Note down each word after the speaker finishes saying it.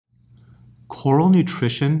Coral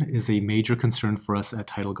nutrition is a major concern for us at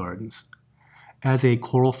Tidal Gardens. As a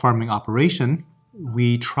coral farming operation,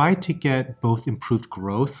 we try to get both improved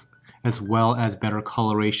growth as well as better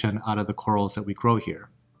coloration out of the corals that we grow here.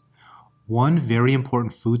 One very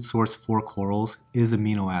important food source for corals is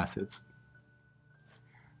amino acids.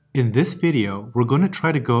 In this video, we're going to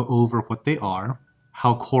try to go over what they are,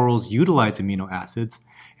 how corals utilize amino acids,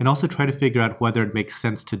 and also try to figure out whether it makes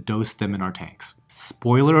sense to dose them in our tanks.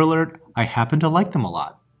 Spoiler alert, I happen to like them a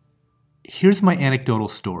lot. Here's my anecdotal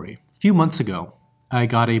story. A few months ago, I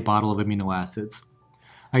got a bottle of amino acids.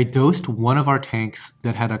 I dosed one of our tanks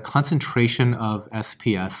that had a concentration of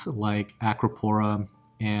SPS like Acropora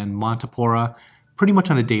and Montipora pretty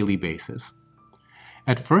much on a daily basis.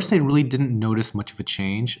 At first, I really didn't notice much of a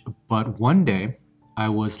change, but one day I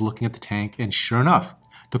was looking at the tank and sure enough,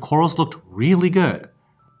 the corals looked really good.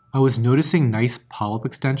 I was noticing nice polyp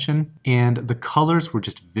extension and the colors were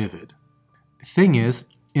just vivid. The thing is,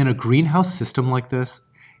 in a greenhouse system like this,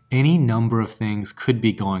 any number of things could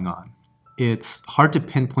be going on. It's hard to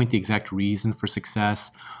pinpoint the exact reason for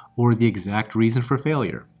success or the exact reason for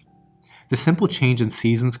failure. The simple change in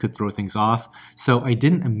seasons could throw things off, so I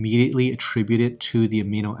didn't immediately attribute it to the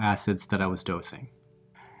amino acids that I was dosing.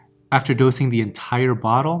 After dosing the entire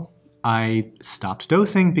bottle, I stopped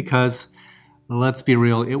dosing because, let's be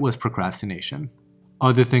real, it was procrastination.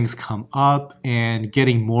 Other things come up, and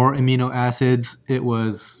getting more amino acids, it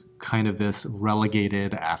was kind of this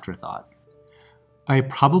relegated afterthought. I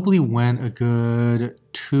probably went a good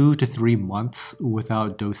 2 to 3 months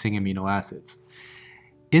without dosing amino acids.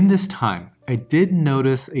 In this time, I did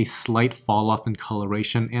notice a slight fall off in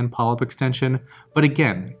coloration and polyp extension, but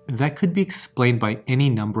again, that could be explained by any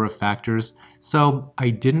number of factors, so I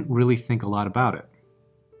didn't really think a lot about it.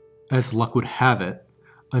 As luck would have it,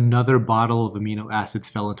 another bottle of amino acids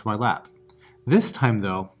fell into my lap. This time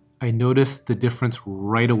though, I noticed the difference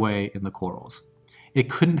right away in the corals. It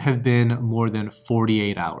couldn't have been more than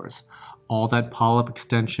 48 hours. All that polyp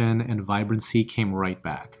extension and vibrancy came right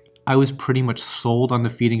back. I was pretty much sold on the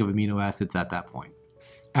feeding of amino acids at that point.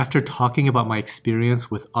 After talking about my experience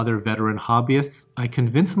with other veteran hobbyists, I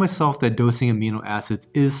convinced myself that dosing amino acids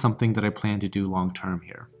is something that I plan to do long term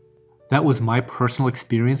here. That was my personal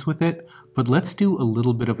experience with it, but let's do a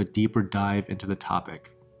little bit of a deeper dive into the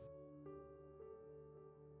topic.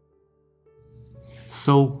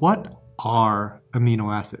 So what are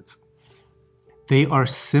amino acids? They are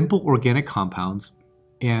simple organic compounds,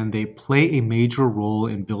 and they play a major role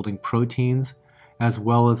in building proteins as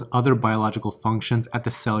well as other biological functions at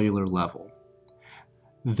the cellular level.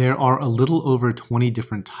 There are a little over 20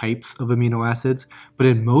 different types of amino acids, but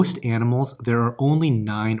in most animals, there are only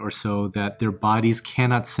 9 or so that their bodies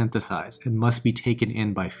cannot synthesize and must be taken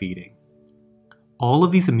in by feeding. All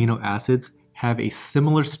of these amino acids have a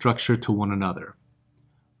similar structure to one another.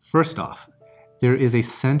 First off, there is a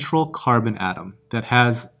central carbon atom that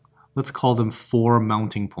has, let's call them 4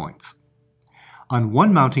 mounting points. On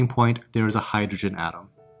one mounting point, there is a hydrogen atom.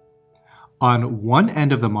 On one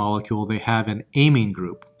end of the molecule, they have an amine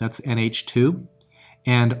group, that's NH2,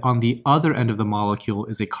 and on the other end of the molecule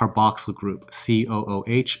is a carboxyl group,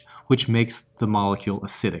 COOH, which makes the molecule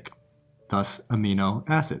acidic, thus amino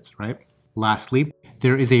acids, right? Lastly,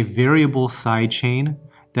 there is a variable side chain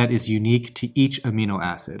that is unique to each amino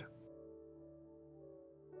acid.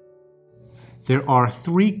 There are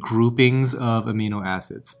 3 groupings of amino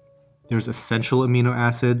acids. There's essential amino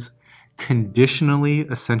acids, conditionally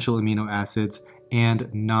essential amino acids, and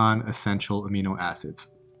non-essential amino acids.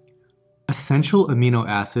 Essential amino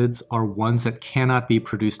acids are ones that cannot be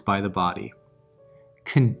produced by the body.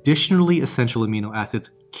 Conditionally essential amino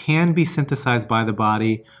acids can be synthesized by the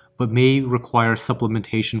body, but may require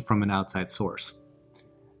supplementation from an outside source.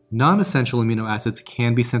 Non-essential amino acids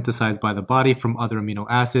can be synthesized by the body from other amino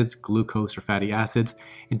acids, glucose or fatty acids,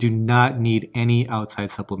 and do not need any outside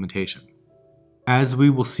supplementation. As we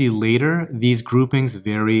will see later, these groupings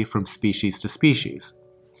vary from species to species.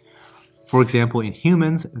 For example, in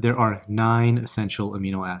humans, there are 9 essential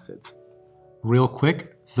amino acids. Real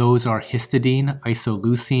quick, those are histidine,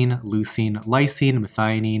 isoleucine, leucine, lysine,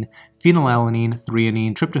 methionine, phenylalanine,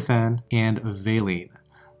 threonine, tryptophan, and valine.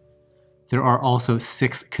 There are also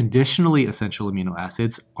 6 conditionally essential amino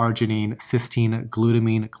acids: arginine, cysteine,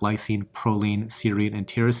 glutamine, glycine, proline, serine, and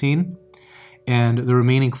tyrosine. And the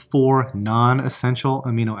remaining 4 non-essential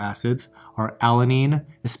amino acids are alanine,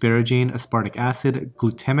 asparagine, aspartic acid,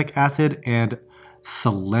 glutamic acid, and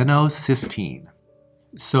selenocysteine.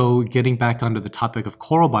 So getting back onto the topic of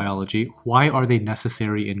coral biology, why are they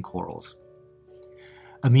necessary in corals?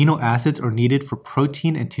 Amino acids are needed for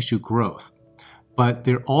protein and tissue growth. but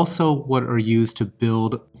they're also what are used to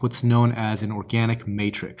build what's known as an organic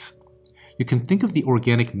matrix. You can think of the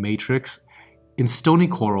organic matrix in stony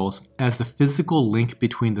corals as the physical link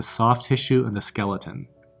between the soft tissue and the skeleton.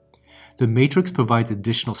 The matrix provides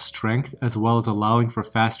additional strength as well as allowing for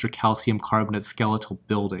faster calcium carbonate skeletal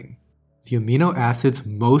building. The amino acids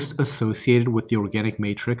most associated with the organic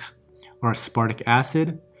matrix are aspartic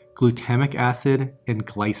acid, glutamic acid, and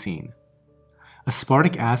glycine.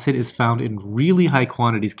 Aspartic acid is found in really high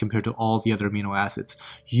quantities compared to all the other amino acids,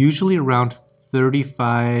 usually around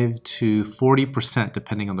 35 to 40%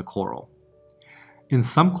 depending on the coral. In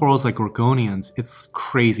some corals like gorgonians, it's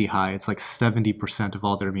crazy high. It's like 70% of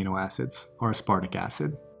all their amino acids are aspartic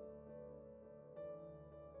acid.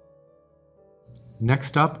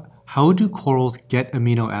 Next up, how do corals get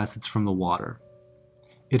amino acids from the water?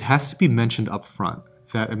 It has to be mentioned up front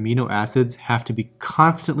that amino acids have to be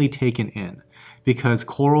constantly taken in because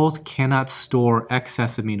corals cannot store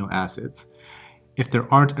excess amino acids. If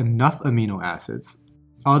there aren't enough amino acids,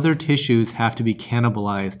 other tissues have to be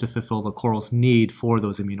cannibalized to fulfill the coral's need for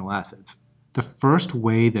those amino acids. The first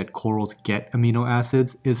way that corals get amino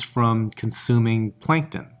acids is from consuming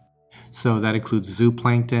plankton. So that includes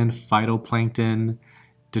zooplankton, phytoplankton,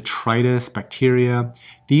 detritus, bacteria.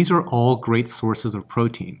 These are all great sources of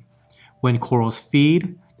protein. When corals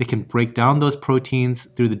feed, they can break down those proteins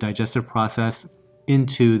through the digestive process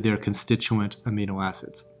into their constituent amino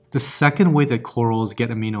acids. The second way that corals get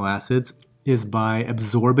amino acids is by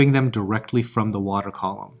absorbing them directly from the water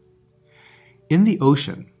column. In the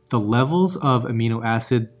ocean, the levels of amino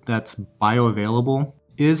acid that's bioavailable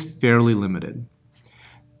is fairly limited.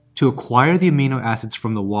 To acquire the amino acids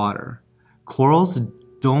from the water, corals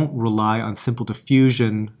don't rely on simple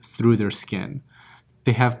diffusion through their skin.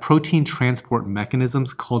 They have protein transport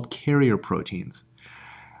mechanisms called carrier proteins.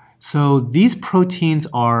 So these proteins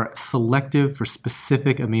are selective for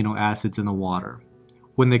specific amino acids in the water.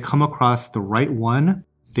 When they come across the right one,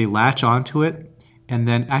 they latch onto it and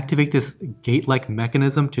then activate this gate-like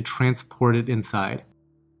mechanism to transport it inside.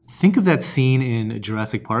 Think of that scene in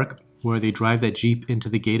Jurassic Park where they drive that Jeep into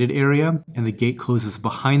the gated area and the gate closes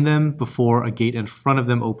behind them before a gate in front of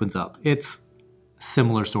them opens up. It's a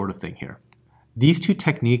similar sort of thing here. These two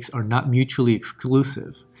techniques are not mutually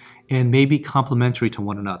exclusive and may be complementary to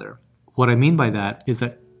one another. What I mean by that is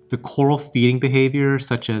that the coral feeding behavior,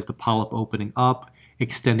 such as the polyp opening up,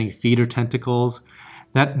 extending feeder tentacles,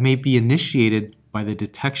 that may be initiated by the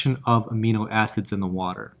detection of amino acids in the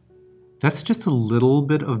water. That's just a little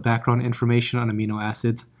bit of background information on amino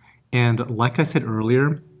acids, and like I said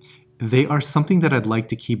earlier, they are something that I'd like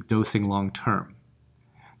to keep dosing long term.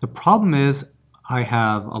 The problem is I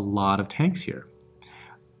have a lot of tanks here,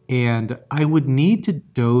 and I would need to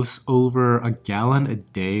dose over a gallon a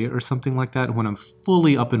day or something like that when I'm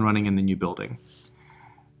fully up and running in the new building.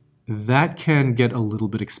 That can get a little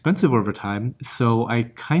bit expensive over time, so I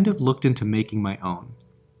kind of looked into making my own.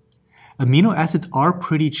 Amino acids are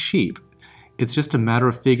pretty cheap. It's just a matter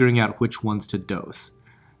of figuring out which ones to dose.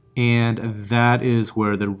 And that is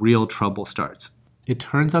where the real trouble starts. It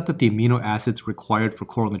turns out that the amino acids required for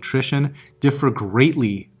coral nutrition differ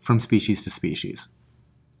greatly from species to species.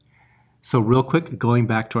 So real quick, going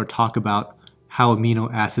back to our talk about how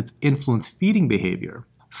amino acids influence feeding behavior,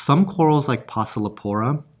 some corals like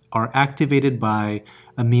Passalipora are activated by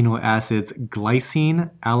amino acids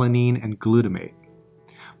glycine, alanine, and glutamate.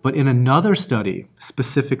 But in another study,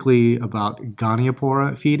 specifically about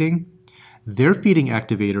Goniopora feeding, their feeding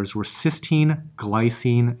activators were cysteine,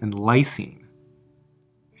 glycine, and lysine.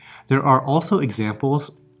 There are also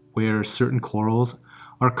examples where certain corals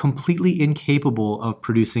are completely incapable of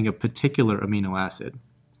producing a particular amino acid.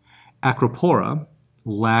 Acropora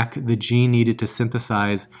lack the gene needed to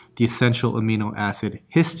synthesize the essential amino acid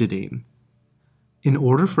histidine. In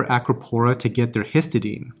order for Acropora to get their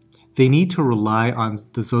histidine, they need to rely on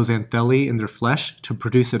the zooxanthellae in their flesh to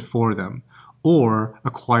produce it for them, or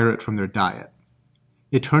acquire it from their diet.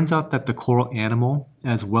 It turns out that the coral animal,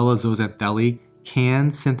 as well as zooxanthellae,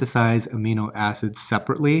 can synthesize amino acids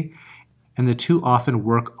separately, and the two often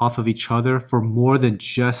work off of each other for more than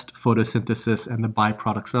just photosynthesis and the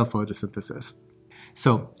byproducts of photosynthesis.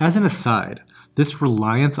 So, as an aside, this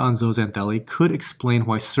reliance on zooxanthellae could explain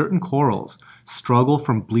why certain corals struggle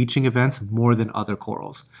from bleaching events more than other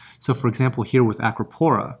corals. So, for example, here with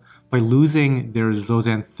Acropora, by losing their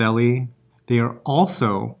zooxanthellae, they are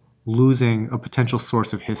also losing a potential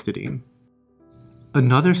source of histidine.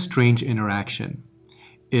 Another strange interaction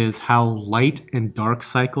is how light and dark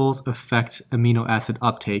cycles affect amino acid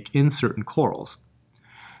uptake in certain corals.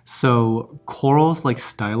 So corals like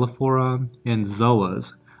Stylophora and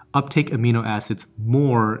zoas uptake amino acids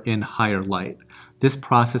more in higher light. This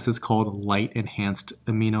process is called light-enhanced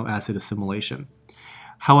amino acid assimilation.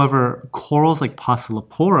 However, corals like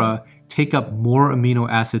Passalipora take up more amino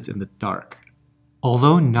acids in the dark.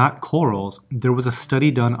 Although not corals, there was a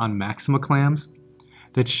study done on maxima clams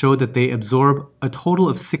that showed that they absorb a total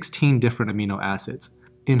of 16 different amino acids.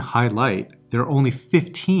 In high light, there are only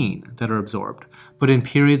 15 that are absorbed, but in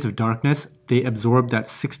periods of darkness, they absorb that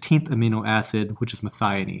 16th amino acid, which is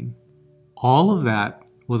methionine. All of that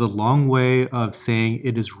was a long way of saying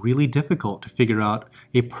it is really difficult to figure out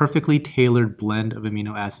a perfectly tailored blend of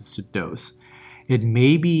amino acids to dose. It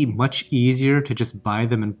may be much easier to just buy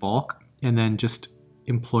them in bulk and then just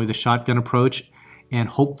employ the shotgun approach, and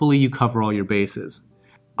hopefully you cover all your bases.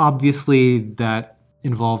 Obviously, that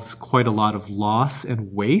involves quite a lot of loss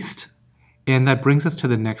and waste, and that brings us to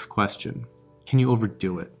the next question. Can you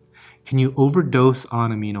overdo it? Can you overdose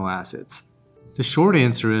on amino acids? The short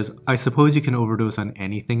answer is, I suppose you can overdose on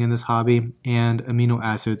anything in this hobby, and amino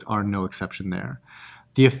acids are no exception there.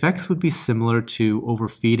 The effects would be similar to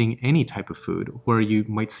overfeeding any type of food, where you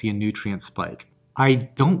might see a nutrient spike. I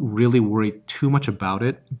don't really worry too much about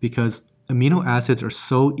it because amino acids are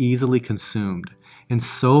so easily consumed, and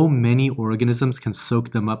so many organisms can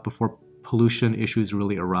soak them up before pollution issues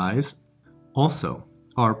really arise. Also,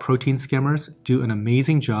 our protein skimmers do an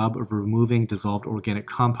amazing job of removing dissolved organic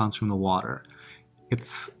compounds from the water.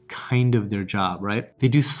 It's kind of their job, right? They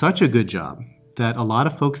do such a good job that a lot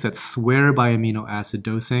of folks that swear by amino acid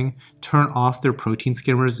dosing turn off their protein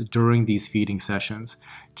skimmers during these feeding sessions,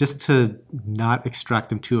 just to not extract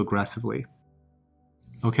them too aggressively.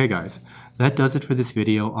 Okay guys, that does it for this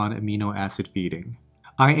video on amino acid feeding.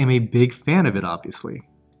 I am a big fan of it, obviously.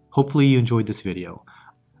 Hopefully you enjoyed this video.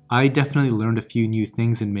 I definitely learned a few new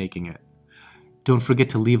things in making it. Don't forget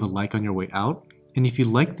to leave a like on your way out, and if you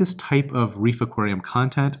like this type of Reef Aquarium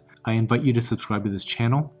content, I invite you to subscribe to this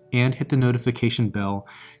channel and hit the notification bell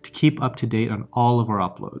to keep up to date on all of our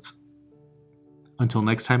uploads. Until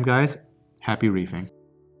next time guys, happy reefing.